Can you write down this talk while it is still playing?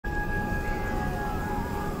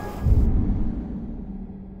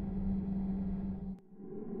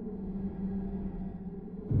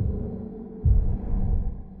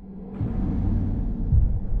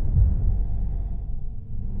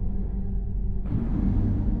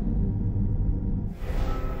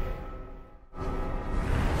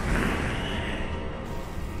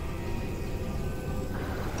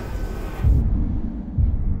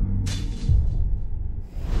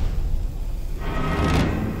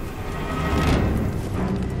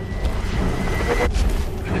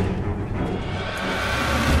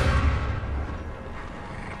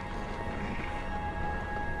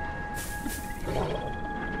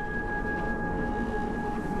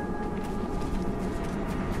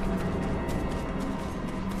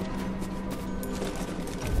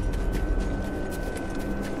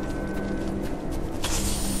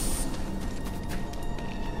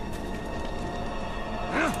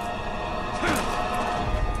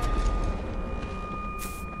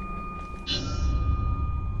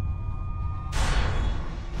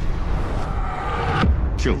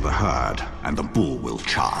Kill the herd, and the bull will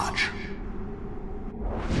charge.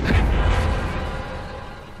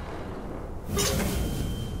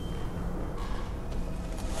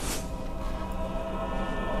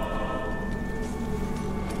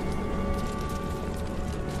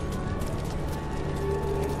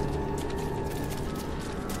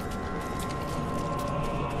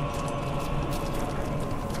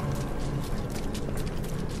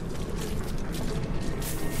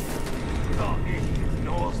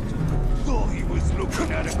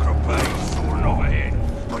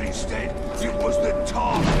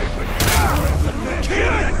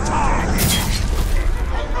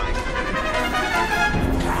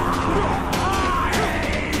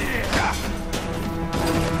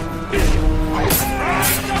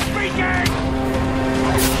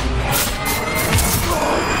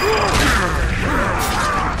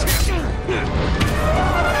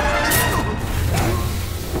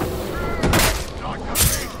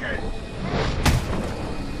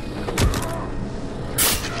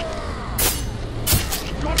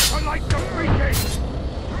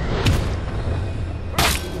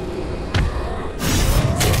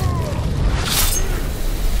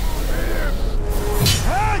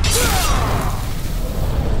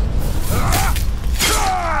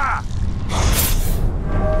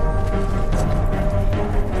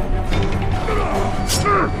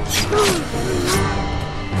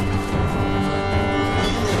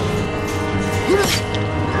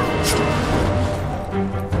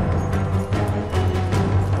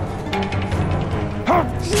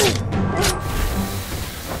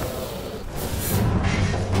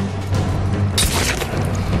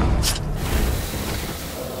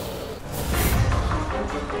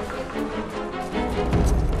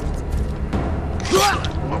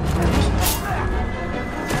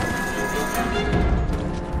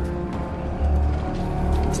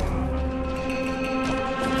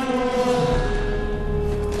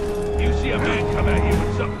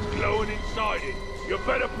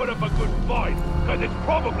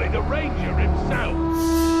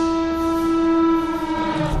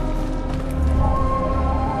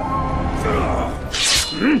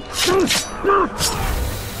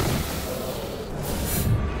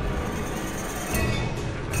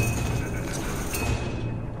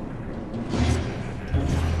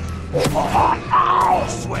 I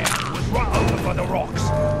swear it was right over by the rocks.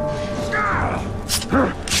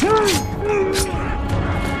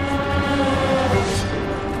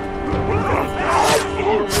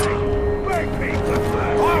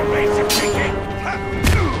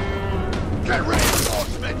 Get ready,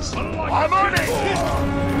 swordsmen! I'm on it!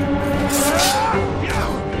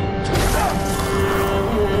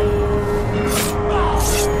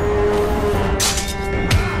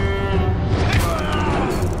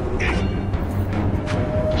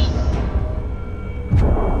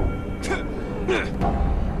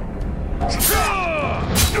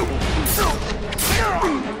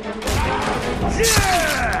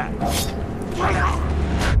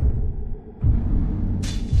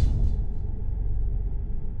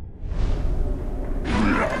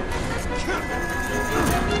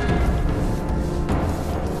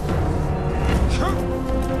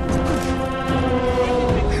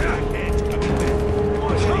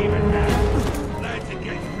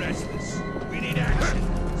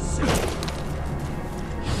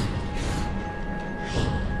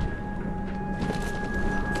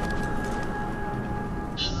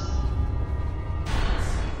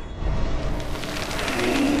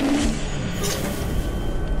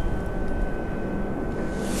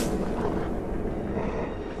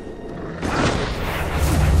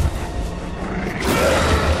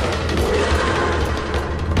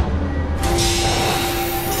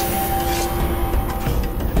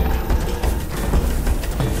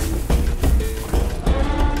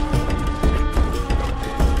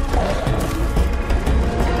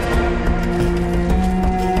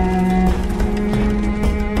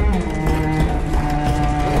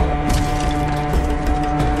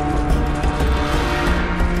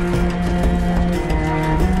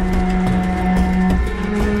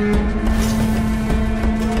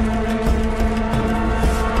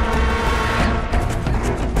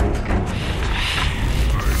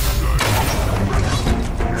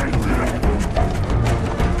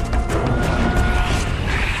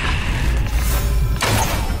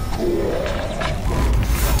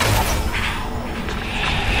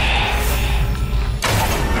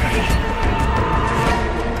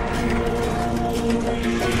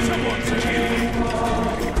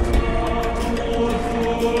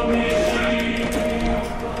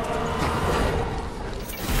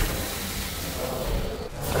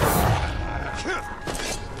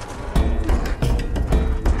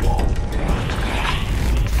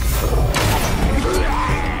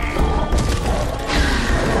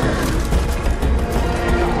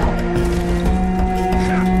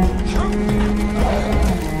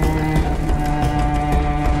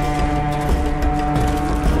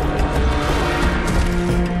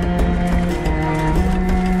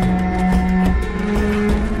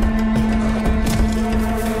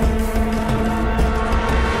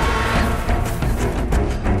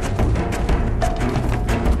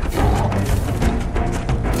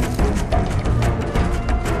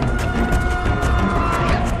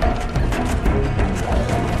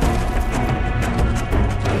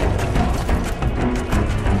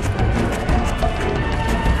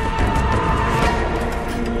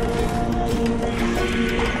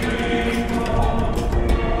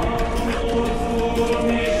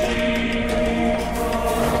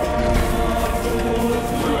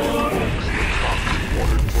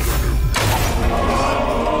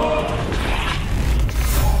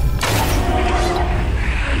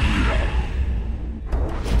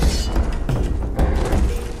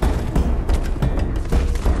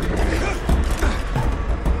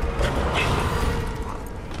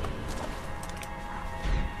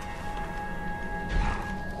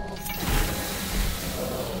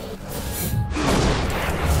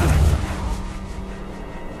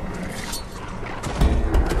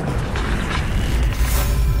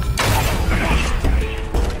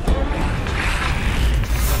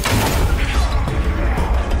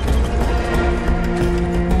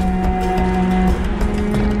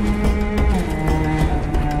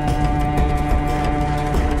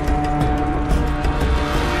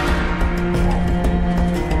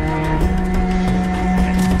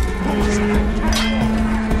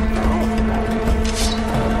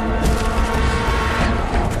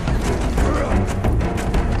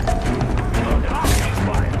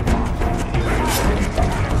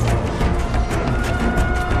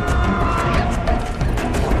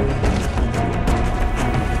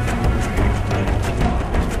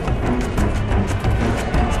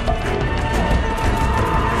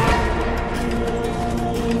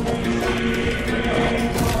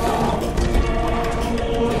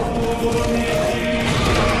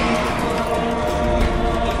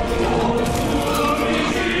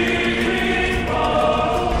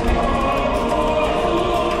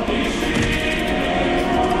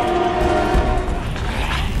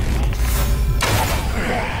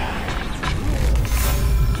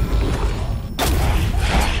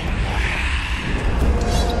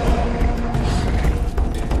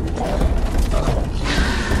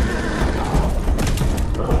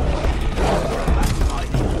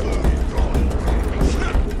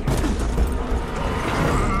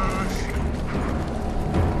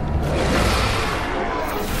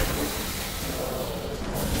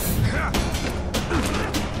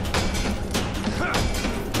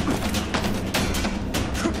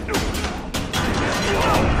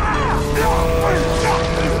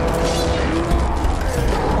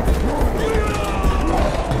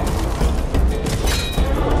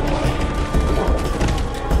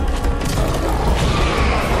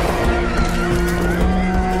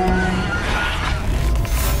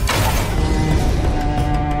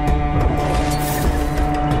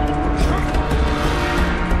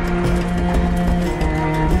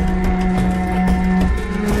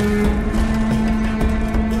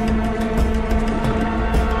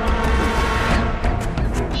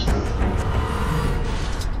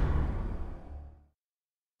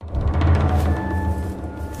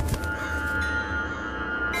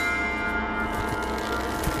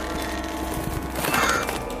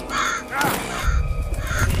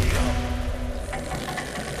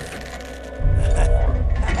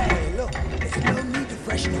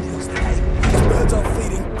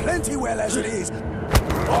 well as it is.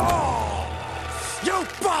 Oh! You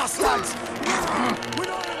bastards! We're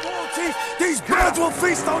not in war, Chief! These birds will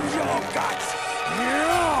feast on your guts!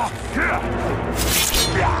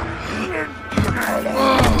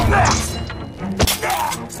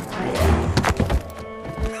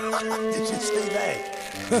 Did you see that?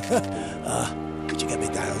 Could you get me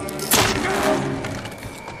down?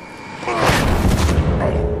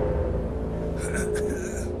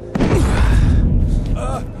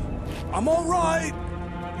 I'm all right.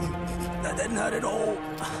 That didn't hurt at all.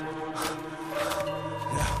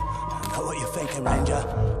 I know what you're thinking, Ranger.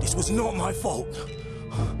 This was not my fault.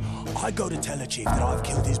 I go to tell the chief that I've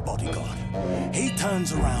killed his bodyguard. He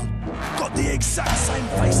turns around, got the exact same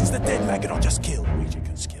face as the dead maggot I just killed.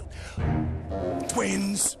 Regicus killed.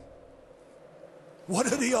 Twins. What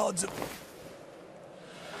are the odds of...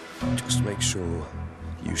 Just make sure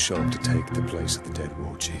you show up to take the place of the dead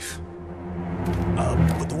war chief.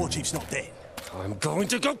 But the war chief's not dead. I'm going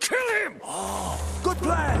to go kill him! Oh, good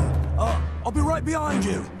plan. I'll be right behind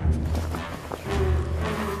you.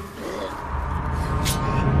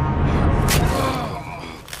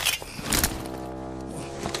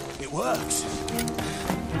 It works.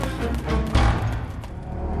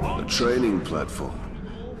 A training platform.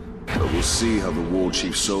 But we'll see how the war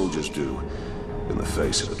chief soldiers do in the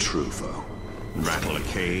face of a true foe. Rattle a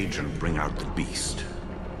cage and bring out the beast.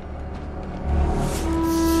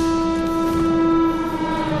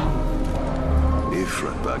 If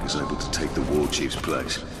Ratbag is able to take the war chief's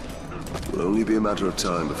place, it will only be a matter of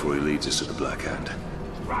time before he leads us to the Black Hand.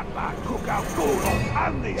 Ratbag took out Gordon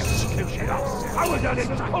and the executioner. I was a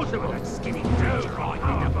little closer with that skinny dude right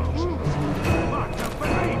in the bush. But to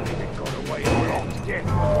believe he got away with Locke's death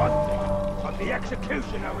was one thing, but the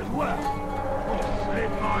executioner as well.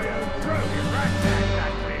 Slit my own throat if Ratbag's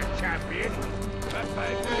actually a champion.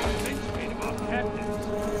 Ratbag's really convinced me of our captains.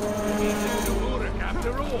 He's a Uruk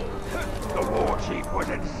after all. The war chief was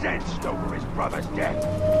incensed over his brother's death,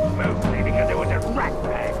 mostly because it was in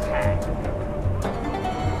Ratbag's hand.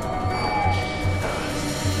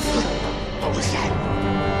 What was that?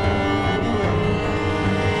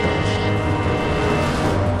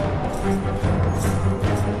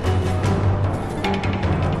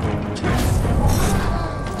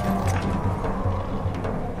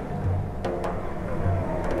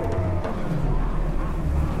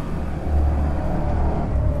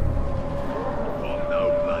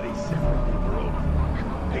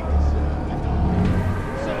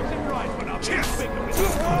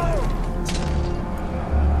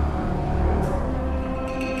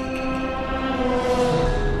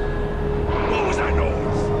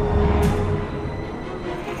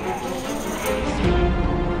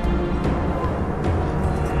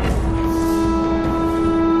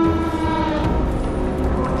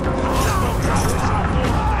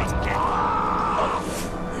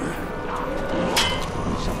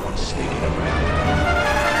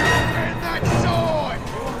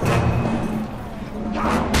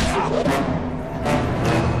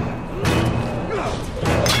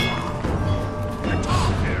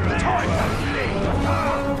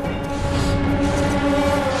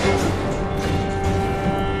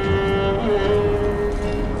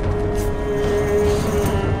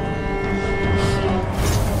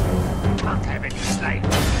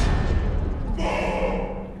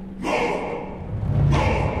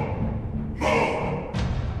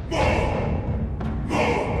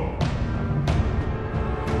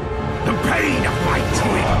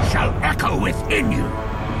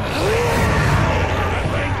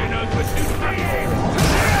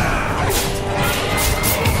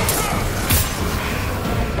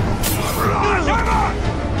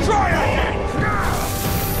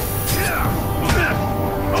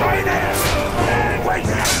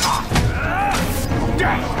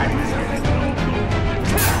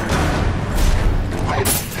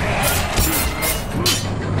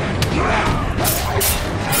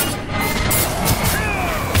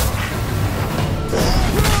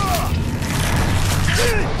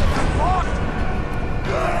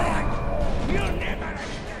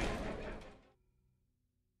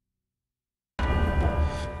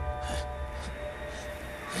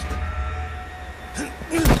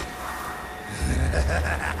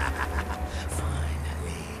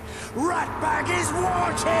 Ratbag is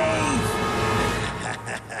war chief!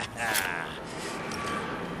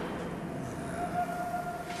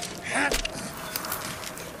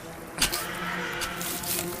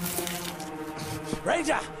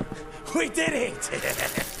 Ranger, we did it!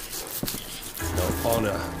 They'll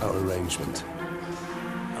honor our arrangement.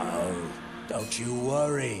 Oh, don't you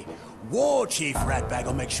worry. War Chief Ratbag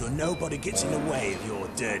will make sure nobody gets in the way of your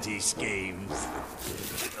dirty schemes.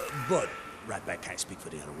 But Ratback can't speak for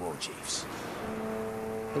the other war chiefs.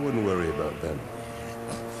 I wouldn't worry about them.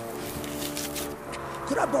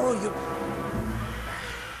 Could I borrow your...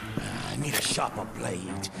 I need a sharper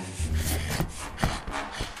blade.